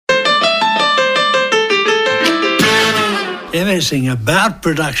MSing About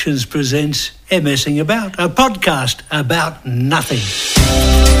Productions presents MSing About, a podcast about nothing.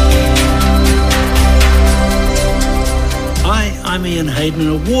 Hi, I'm Ian Hayden,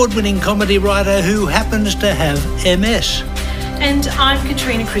 an award-winning comedy writer who happens to have MS. And I'm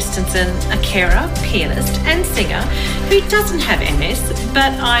Katrina Christensen, a carer, pianist and singer who doesn't have MS,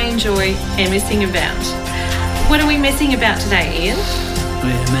 but I enjoy MSing About. What are we messing about today, Ian?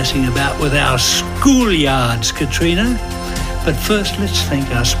 We're messing about with our schoolyards, Katrina. But first, let's thank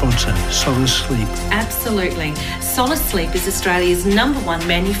our sponsor, Solace Sleep. Absolutely. Solace Sleep is Australia's #1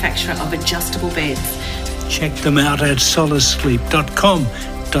 manufacturer of adjustable beds. Check them out at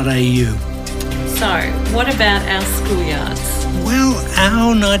solacesleep.com.au. So, what about our schoolyards? Well,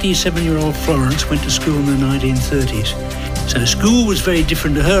 our 97-year-old Florence went to school in the 1930s. So school was very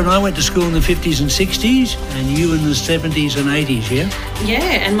different to her, and I went to school in the 50s and 60s, and you in the 70s and 80s, yeah?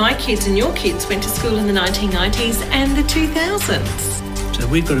 Yeah, and my kids and your kids went to school in the 1990s and the 2000s. So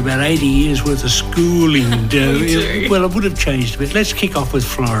we've got about 80 years worth of schooling. We do. Well, it would have changed a bit. Let's kick off with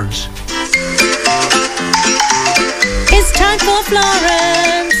Florence. It's time for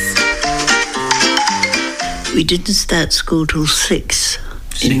Florence! We didn't start school till 6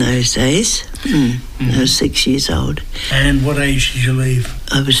 in those days. I was 6 years old. And what age did you leave?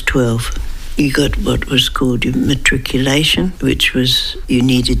 I was 12. You got what was called your matriculation, which was you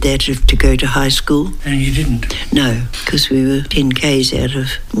needed that to go to high school. And you didn't? No, because we were 10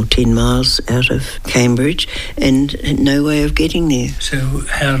 miles out of Cambridge and had no way of getting there. So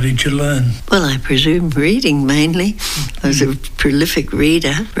how did you learn? Well, I presume reading mainly. I was a prolific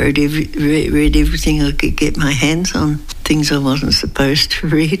reader, read everything I could get my hands on. Things I wasn't supposed to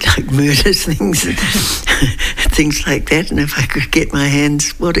read, like murder things, things like that. And if I could get my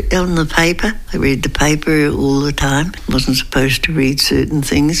hands on the paper, I read the paper all the time. Wasn't supposed to read certain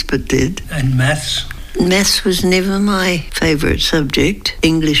things, but did. And maths? Maths was never my favourite subject.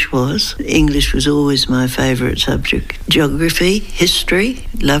 English was. English was always my favourite subject. Geography, history,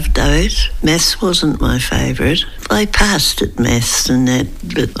 loved those. Maths wasn't my favourite. I passed at maths and that,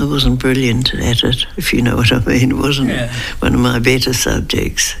 but I wasn't brilliant at it, if you know what I mean. It wasn't one of my better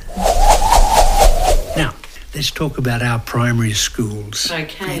subjects. Now, let's talk about our primary schools.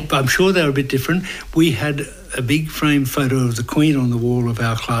 Okay. I'm sure they were a bit different. We had a big framed photo of the Queen on the wall of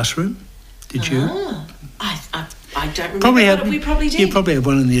our classroom. Did you? I don't remember, but we probably did. You probably had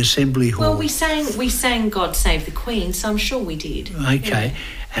one in the assembly hall. Well, we sang God Save the Queen, so I'm sure we did. Okay. Yeah.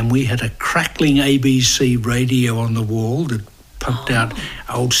 And we had a crackling ABC radio on the wall that pumped out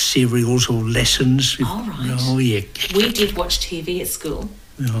old serials or lessons. All right. Oh, yeah. We did watch TV at school.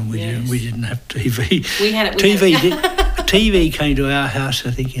 No, we didn't have TV. We had it. TV came to our house,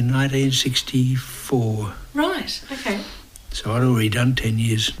 I think, in 1964. Right, okay. So I'd already done 10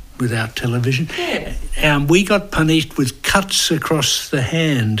 years without television. Yeah. We got punished with cuts across the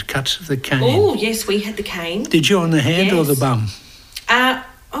hand, cuts of the cane. Oh, yes, we had the cane. Did you on the hand or the bum?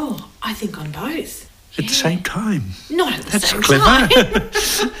 I think on both. At the same time? Not at the same time.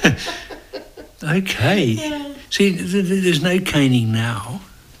 That's clever. Okay. Yeah. See, there's no caning now.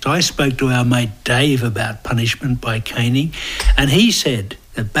 So I spoke to our mate Dave about punishment by caning, and he said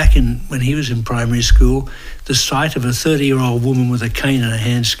that back when he was in primary school, the sight of a 30-year-old woman with a cane in her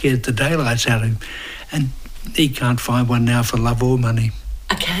hand scared the daylights out of him, and he can't find one now for love or money.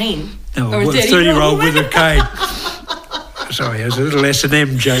 A cane? No, or a 30-year-old with a cane. Sorry, there's a little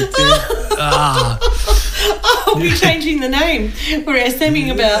S&M joke there. Oh, we're changing the name. We're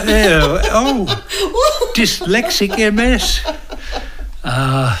SMing about. Dyslexic MS.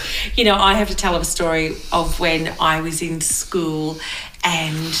 I have to tell a story of when I was in school,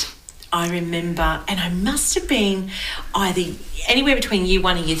 and I remember, and I must have been either anywhere between year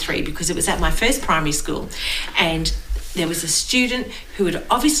 1 and year 3, because it was at my first primary school, and there was a student who had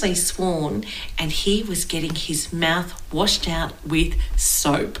obviously sworn, and he was getting his mouth washed out with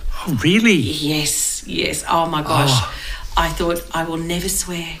soap. Oh, really? Yes. Oh, my gosh. Oh. I thought, I will never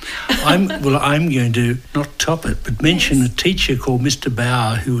swear. I'm going to not top it, but mention a teacher called Mr.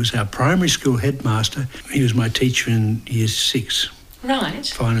 Bauer, who was our primary school headmaster. He was my teacher in year 6. Right.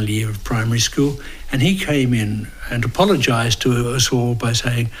 Final year of primary school. And he came in and apologised to us all by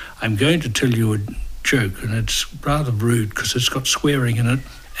saying, I'm going to tell you a joke, and it's rather rude because it's got swearing in it.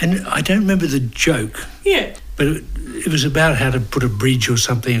 And I don't remember the joke. Yeah. But it was about how to put a bridge or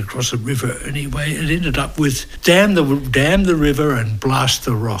something across a river. Anyway, it ended up with dam the river and blast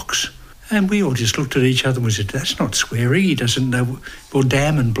the rocks. And we all just looked at each other and we said, that's not swearing. He doesn't know. Well,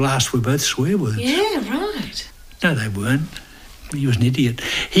 dam and blast were both swear words. Yeah, right. No, they weren't. He was an idiot.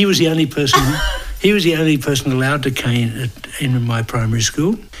 He was the only person allowed to cane in my primary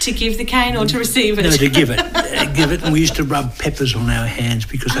school. To give the cane or to receive it? No, to give it. give it, and we used to rub peppers on our hands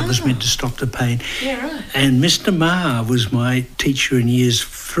because that was meant to stop the pain. Yeah, right. And Mr. Ma was my teacher in years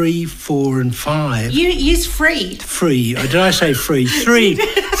 3, 4 and 5. You use free. Free. Did I say free? 3,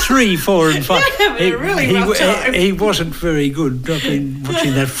 4 and 5. You're having a really rough time. He wasn't very good. I've been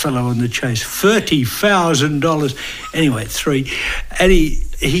watching that fellow on the chase. $30,000. Anyway, 3. And he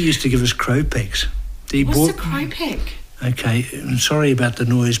used to give us crow pegs. What's a crow peg? Okay, I'm sorry about the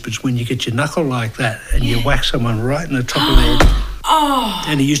noise, but it's when you get your knuckle like that and you whack someone right in the top of the head. Oh.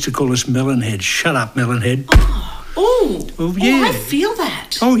 And he used to call us melonhead. Shut up, melonhead. Oh. Well, yeah. Oh, I feel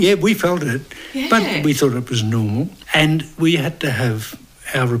that. Oh, yeah, we felt it. Yeah. But we thought it was normal. And we had to have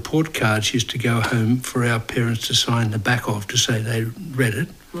our report cards used to go home for our parents to sign the back of to say they read it.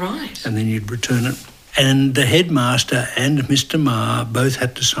 Right. And then you'd return it. And the headmaster and Mr. Ma both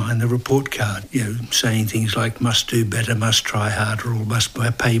had to sign the report card, saying things like must do better, must try harder, or must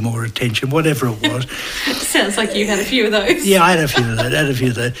pay more attention, whatever it was. Sounds like you had a few of those. Yeah, I had a few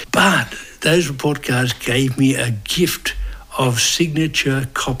of those. But those report cards gave me a gift of signature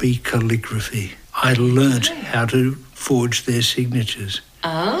copy calligraphy. I learnt how to forge their signatures.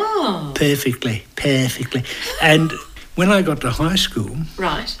 Oh. Perfectly. And when I got to high school,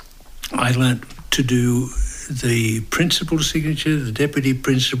 right, I learnt to do the principal's signature, the deputy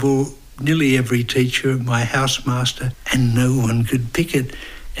principal, nearly every teacher, my housemaster, and no one could pick it.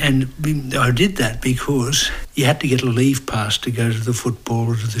 And I did that because you had to get a leave pass to go to the football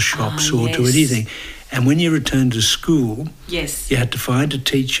or to the shops or to anything. And when you returned to school, you had to find a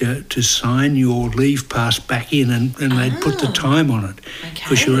teacher to sign your leave pass back in, and they'd put the time on it.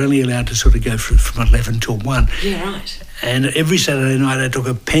 Because you were only allowed to sort of go from 11 till 1. Yeah, right. And every Saturday night I took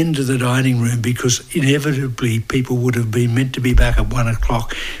a pen to the dining room because inevitably people would have been meant to be back at 1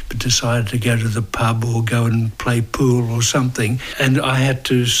 o'clock but decided to go to the pub or go and play pool or something. And I had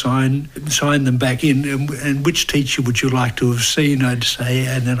to sign them back in. And which teacher would you like to have seen, I'd say.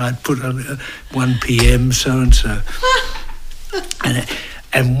 And then I'd put on 1 p.m. so-and-so.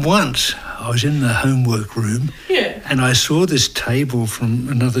 And once I was in the homework room and I saw this table from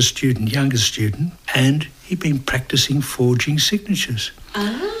another student, younger student, and he'd been practising forging signatures.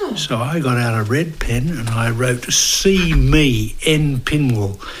 Oh. So I got out a red pen and I wrote, "See me, N.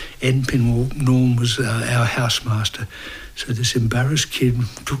 Pinwell." N. Pinwell, Norm was our housemaster. So this embarrassed kid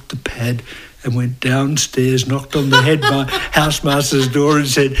took the pad and went downstairs, knocked on the head my housemaster's door and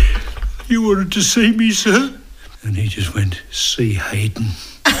said, "You wanted to see me, sir?" And he just went, "See Hayden."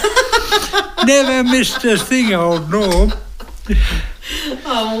 Never missed a thing, old Norm.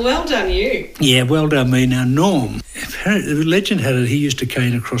 Oh, well done you. Yeah, well done me. Now, Norm, apparently, the legend had it, he used to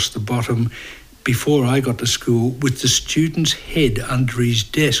cane across the bottom before I got to school with the student's head under his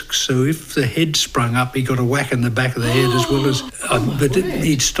desk. So if the head sprung up, he got a whack in the back of the head as well as... but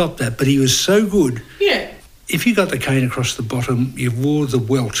he'd stop that. But he was so good. Yeah. If you got the cane across the bottom, you wore the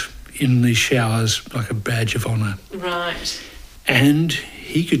welt in the showers like a badge of honour. Right. And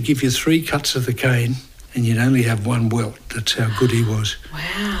he could give you 3 cuts of the cane and you'd only have 1 welt. That's how good he was.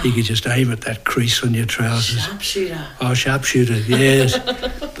 Wow. He could just aim at that crease on your trousers. Sharpshooter. Oh, sharpshooter, yes.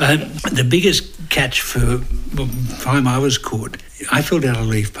 But the biggest catch for the time I was caught, I filled out a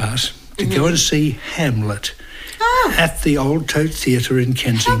leave pass to go and see Hamlet at the Old Tote Theatre in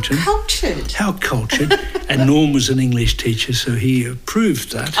Kensington. How cultured. And Norm was an English teacher, so he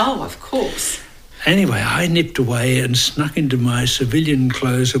approved that. Oh, of course. Anyway, I nipped away and snuck into my civilian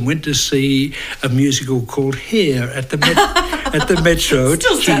clothes and went to see a musical called Hair at the Metro.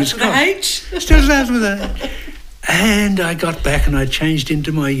 Still starts with a H. Still starts with a H. And I got back and I changed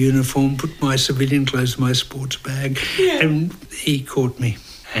into my uniform, put my civilian clothes in my sports bag, and he caught me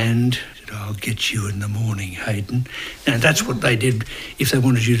and said, "I'll get you in the morning, Hayden." Now, that's what they did if they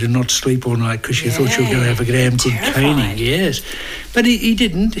wanted you to not sleep all night because you thought you were going to have a damn good caning. Yes. But he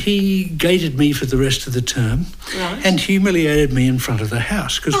didn't. He gated me for the rest of the term and humiliated me in front of the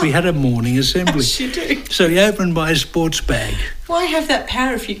house because we had a morning assembly. Yes, you do. So he opened my sports bag. Why have that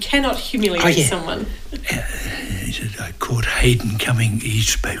power if you cannot humiliate someone? He said, "I caught Hayden coming." He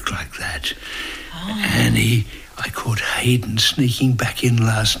spoke like that. And I caught Hayden sneaking back in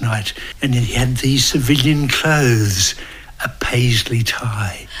last night, and he had these civilian clothes, a paisley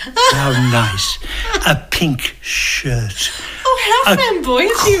tie, how nice, a pink shirt. Oh, how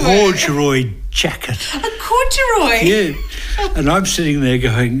flamboyant you were. A corduroy jacket. A corduroy? Yeah. And I'm sitting there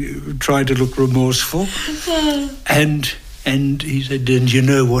trying to look remorseful. And he said, "And you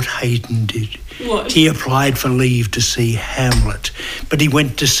know what Hayden did?" What? He applied for leave to see Hamlet, but he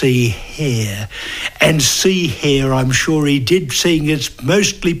went to see Hair. And see Hair, I'm sure he did, seeing it's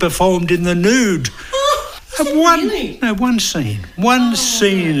mostly performed in the nude. Really? No, one scene. One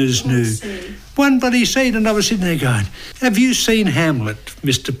scene is nude. one bloody scene, and I was sitting there going, have you seen Hamlet,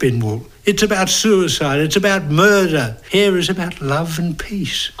 Mr. Pinwall? It's about suicide. It's about murder. Here is about love and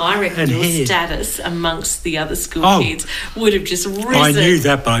peace. I reckon and your hair. status amongst the other school kids would have just risen. I knew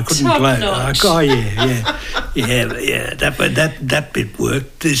that, but I couldn't play it. Oh, yeah. yeah. That bit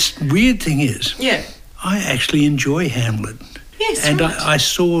worked. This weird thing is, I actually enjoy Hamlet. Yes, and right. I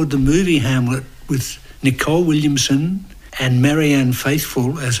saw the movie Hamlet with Nicole Williamson and Marianne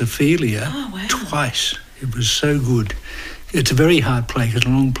Faithfull as Ophelia twice. It was so good. It's a very hard play because a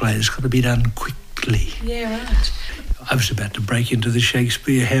long play has got to be done quickly. Yeah, right. I was about to break into the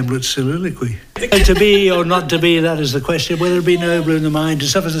Shakespeare Hamlet soliloquy. To be or not to be, that is the question. Whether it be noble in the mind to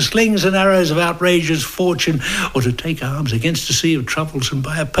suffer the slings and arrows of outrageous fortune, or to take arms against a sea of troubles, and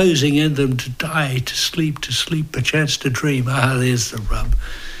by opposing in them to die, to sleep, perchance to dream. Ah, there's the rub.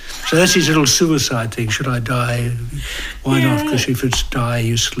 So that's his little suicide thing. Should I die? Why not? Because if it's die,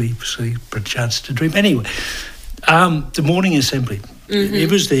 you sleep, perchance to dream. Anyway, the morning assembly. Mm-hmm.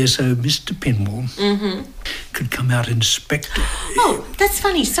 It was there so Mr. Pinwall could come out and inspect it. Oh, that's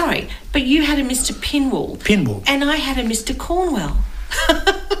funny, sorry. But you had a Mr. Pinwall. And I had a Mr. Cornwell.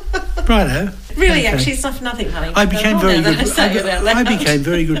 Righto. Really, actually, it's not nothing funny. I became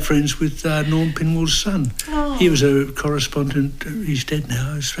very good friends with Norm Pinwall's son. Oh. He was a correspondent. He's dead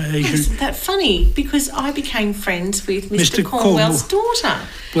now. Australian. Isn't that funny? Because I became friends with Mr. Cornwell's daughter.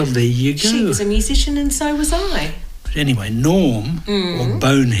 Well, there you go. She was a musician, and so was I. Anyway, Norm, or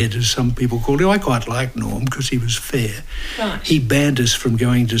Bonehead as some people called him, I quite liked Norm because he was fair. Right. He banned us from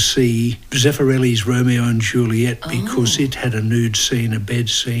going to see Zeffirelli's Romeo and Juliet because it had a nude scene, a bed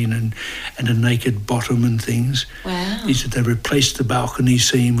scene and a naked bottom and things. Wow. He said they replaced the balcony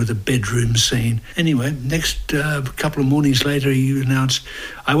scene with a bedroom scene. Anyway, next couple of mornings later he announced,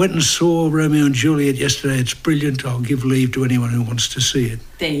 I went and saw Romeo and Juliet yesterday. It's brilliant. I'll give leave to anyone who wants to see it.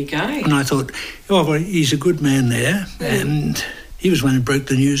 There you go. And I thought, oh, well, he's a good man there. And he was the one who broke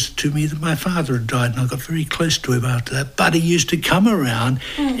the news to me that my father had died, and I got very close to him after that. But he used to come around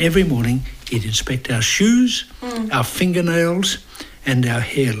every morning. He'd inspect our shoes, our fingernails, and our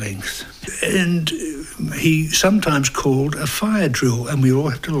hair length. And he sometimes called a fire drill, and we all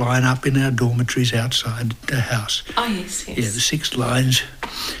had to line up in our dormitories outside the house. Oh, yes. Yeah, the 6 lines.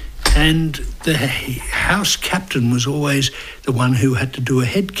 And the house captain was always the one who had to do a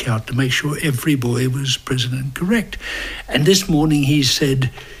head count to make sure every boy was present and correct. And this morning he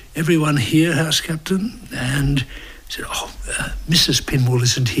said, everyone here, house captain? And he said, Mrs. Pinwall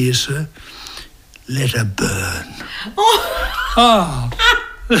isn't here, sir. Let her burn.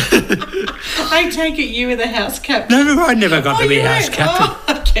 I take it you were the house captain. No, I never got to be house captain.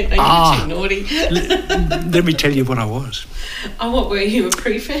 Okay, no, you're too naughty. Let me tell you what I was. Oh, what were you, a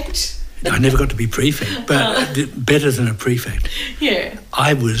prefect? I never got to be prefect, but better than a prefect. Yeah.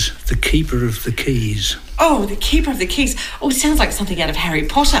 I was the keeper of the keys. Oh, the keeper of the keys. Oh, it sounds like something out of Harry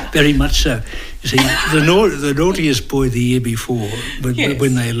Potter. Very much so. You see, the naughtiest boy the year before,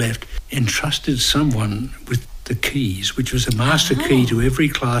 when they left, entrusted someone with the keys, which was a master key to every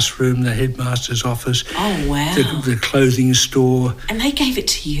classroom, the headmaster's office, the clothing store. And they gave it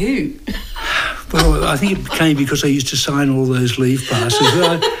to you. Well, I think it came because I used to sign all those leave passes.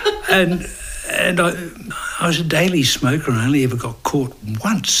 And I was a daily smoker. I only ever got caught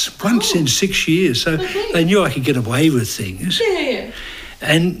once in 6 years. So they knew I could get away with things. Yeah.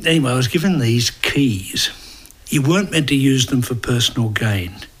 And anyway, I was given these keys. You weren't meant to use them for personal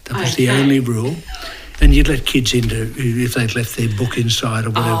gain. That was the only rule. And you'd let kids into if they'd left their book inside or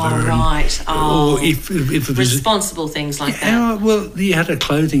whatever. Oh, right. Or if it was responsible things like that. Well, you had a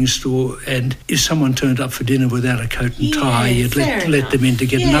clothing store, and if someone turned up for dinner without a coat and tie, you'd let them in to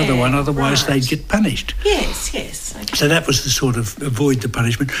get another one. Otherwise, they'd get punished. Yes. Okay. So that was the sort of avoid the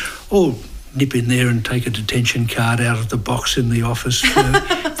punishment. Or nip in there and take a detention card out of the box in the office.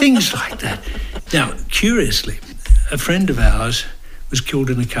 Things like that. Now, curiously, a friend of ours was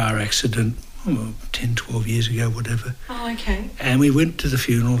killed in a car accident 10, 12 years ago, whatever. Oh, okay. And we went to the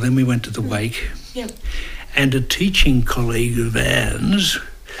funeral, then we went to the wake. Yep. And a teaching colleague of Anne's,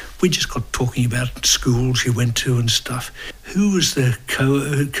 we just got talking about schools she went to and stuff. Who was the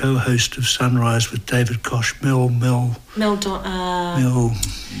co-host of Sunrise with David Koch? Mel.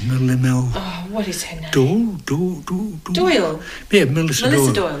 Oh, what is her name? Doyle. Yeah,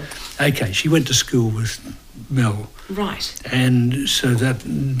 Melissa Doyle. Okay, she went to school with Mel. Right. And so that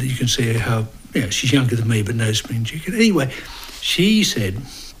you can see how, she's younger than me but knows me. Anyway, she said,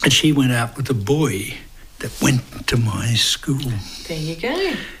 and she went out with a boy that went to my school. There you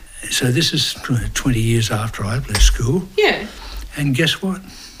go. So this is 20 years after I left school. Yeah. And guess what?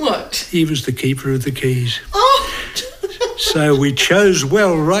 What? He was the keeper of the keys. Oh! So we chose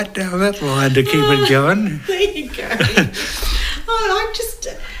well right down that line to keep it going. There you go. I just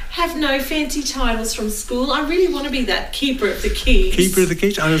have no fancy titles from school. I really want to be that keeper of the keys. Keeper of the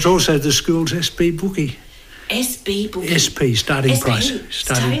keys. I was also the school's SB bookie. SB bookie. SP, starting SP, price.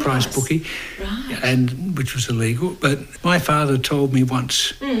 Starting price bookie. Right. And which was illegal. But my father told me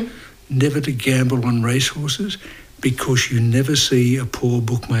once never to gamble on racehorses because you never see a poor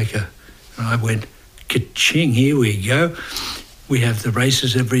bookmaker. And I went, ka-ching, here we go. We have the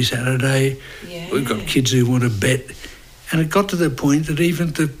races every Saturday. Yeah. We've got kids who want to bet. And it got to the point that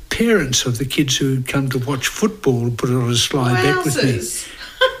even the parents of the kids who had come to watch football put it on a sly bet with me.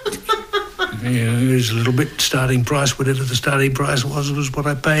 Yeah, it was a little bit starting price, whatever the starting price was what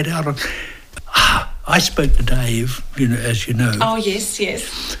I paid out on. I spoke to Dave, as you know. Oh, yes.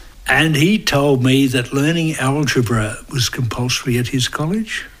 And he told me that learning algebra was compulsory at his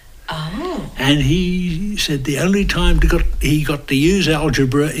college. Oh. And he said the only time he got to use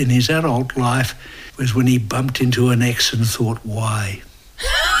algebra in his adult life was when he bumped into an X and thought, why?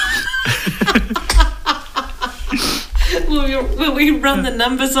 Will we run the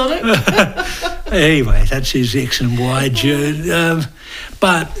numbers on it? Anyway, that's his X and Y journey.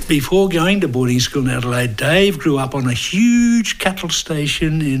 But before going to boarding school in Adelaide, Dave grew up on a huge cattle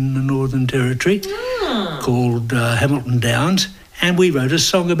station in the Northern Territory called Hamilton Downs, and we wrote a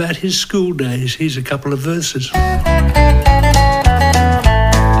song about his school days. Here's a couple of verses.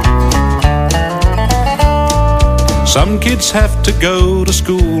 Some kids have to go to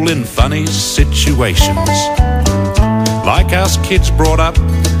school in funny situations, like us kids brought up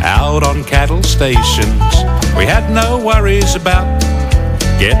out on cattle stations. We had no worries about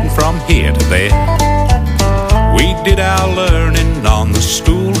getting from here to there. We did our learning on the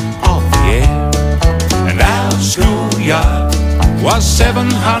school of the air. And our schoolyard was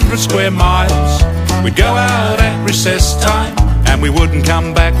 700 square miles. We'd go out at recess time and we wouldn't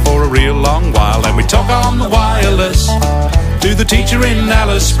come back for a real long while. And we'd talk on the wireless to the teacher in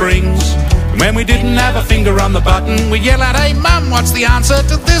Alice Springs. And when we didn't have a finger on the button, we'd yell out, "Hey Mum, what's the answer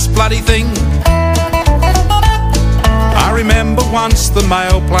to this bloody thing?" I remember once the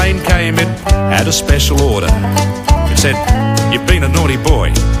mail plane came, it had a special order. It said, "You've been a naughty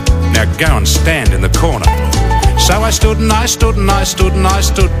boy, now go and stand in the corner." So I stood and I stood and I stood and I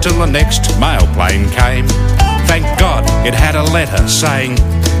stood till the next mail plane came. Thank God it had a letter saying,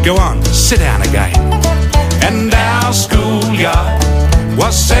 "Go on, sit down again." And our schoolyard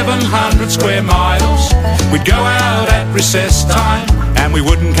was 700 square miles. We'd go out at recess time and we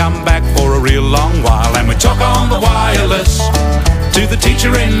wouldn't come back for a real long while. And we'd talk on the wireless to the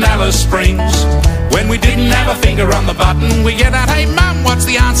teacher in Alice Springs. When we didn't have a finger on the button, we yelled out, "Hey Mum, what's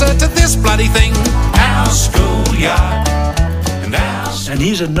the answer to this bloody thing?" Our schoolyard and our And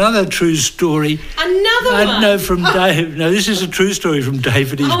here's another true story. Another one? No, from Dave. No, this is a true story from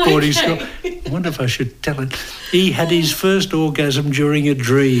Dave at his boarding school. I wonder if I should tell it. He had his first orgasm during a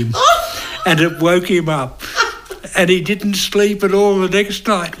dream, and it woke him up. And he didn't sleep at all the next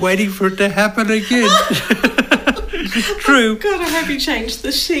night, waiting for it to happen again. True. God, I hope you changed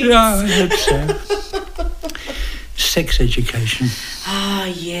the sheets. Yeah, I hope so. Sex education. Ah,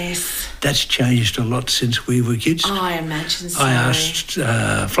 yes. That's changed a lot since we were kids. I imagine so. I asked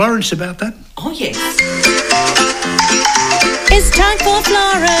Florence about that. Oh, yes. It's time for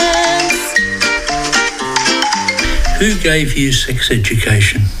Florence. Who gave you sex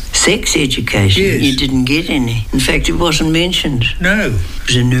education? Sex education? Yes. You didn't get any. In fact, it wasn't mentioned. No. It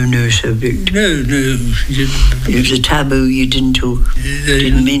was a no-no subject. No. It was a taboo. You didn't talk.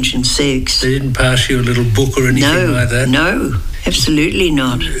 Didn't mention sex. They didn't pass you a little book or anything like that? No, absolutely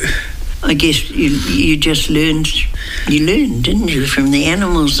not. I guess you just learned. You learned, didn't you, from the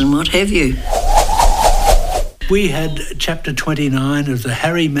animals and what have you. We had chapter 29 of the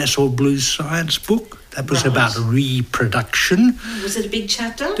Harry Messel Blues Science book. That was about reproduction. Was it a big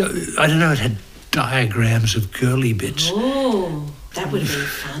chapter? I don't know, it had diagrams of girly bits. Oh, that would have been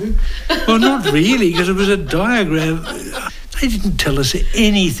fun. Well, not really, because it was a diagram. They didn't tell us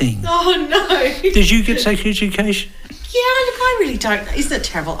anything. Oh, no. Did you get sex education? Yeah, look, I really don't. Isn't it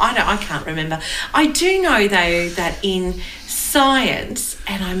terrible? I can't remember. I do know, though, that in science,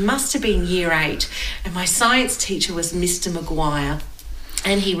 and I must have been year 8, and my science teacher was Mr. Maguire.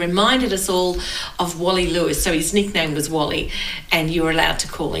 And he reminded us all of Wally Lewis. So his nickname was Wally, and you were allowed to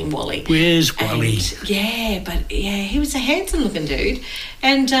call him Wally. Where's Wally? He was a handsome-looking dude.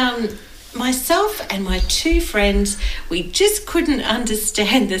 And myself and my 2 friends, we just couldn't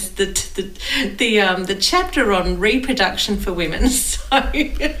understand the chapter on reproduction for women. So,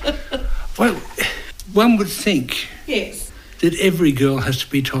 Well, one would think yes, that every girl has to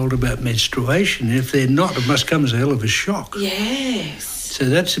be told about menstruation. If they're not, it must come as a hell of a shock. Yes. So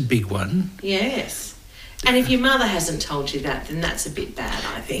that's a big one. Yes. And if your mother hasn't told you that, then that's a bit bad,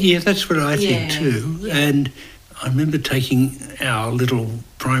 I think. Yeah, that's what I think too. Yeah. And I remember taking our little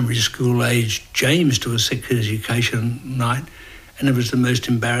primary school age James to a sex education night, and it was the most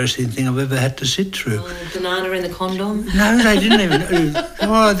embarrassing thing I've ever had to sit through. Oh, banana in the condom? No, they didn't even...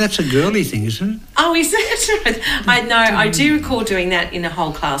 Oh, that's a girly thing, isn't it? Oh, is that? I do recall doing that in a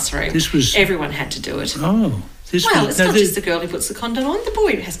whole classroom. This was... Everyone had to do it. Oh. It's not just the girl who puts the condom on. The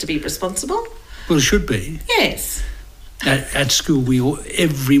boy has to be responsible. Well, it should be. Yes. At school,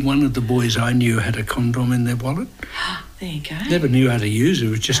 every one of the boys I knew had a condom in their wallet. There you go. Never knew how to use it. It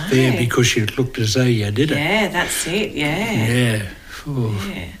was just there because you looked as though you did it. Yeah, that's it. Yeah. Yeah. Ooh.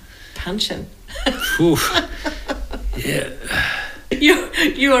 Yeah. Punching. Oof. Yeah.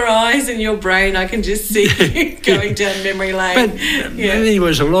 Your eyes and your brain, I can just see you going down memory lane. But anyway, it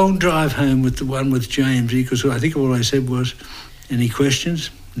was a long drive home with the one with James, because I think all I said was, any questions?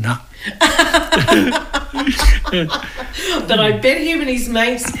 No. But I bet him and his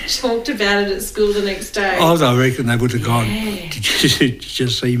mates talked about it at school the next day. Oh, I reckon they would have gone, did you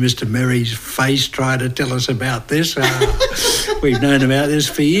just see Mr. Merry's face trying to tell us about this? We've known about this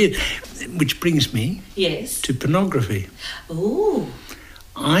for years. Which brings me to pornography. Ooh.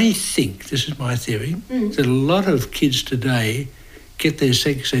 I think, this is my theory, that a lot of kids today get their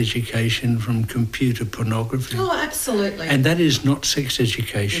sex education from computer pornography. Oh, absolutely. And that is not sex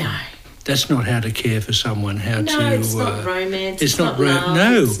education. No. That's not how to care for someone, how to... No, it's not romance. It's not love.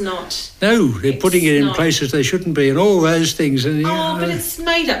 No. It's not... No, they're putting it in places they shouldn't be and all those things. And, but it's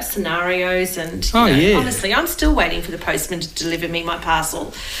made up scenarios and, honestly, I'm still waiting for the postman to deliver me my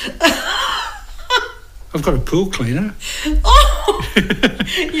parcel. I've got a pool cleaner. Oh,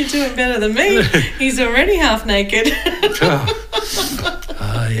 you're doing better than me. He's already half naked.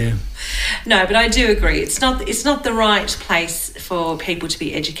 Yeah. No, but I do agree. It's not the right place for people to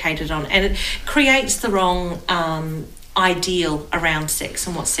be educated on, and it creates the wrong ideal around sex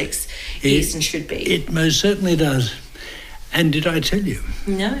and what sex is and should be. It most certainly does. And did I tell you?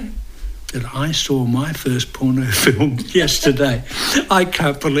 No. That I saw my first porno film yesterday. I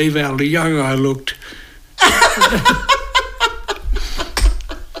can't believe how young I looked.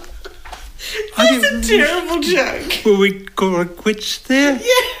 That's a terrible joke. Will we call it quits there?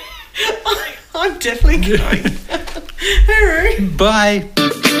 Yeah, I'm definitely going. Hooroo. Bye.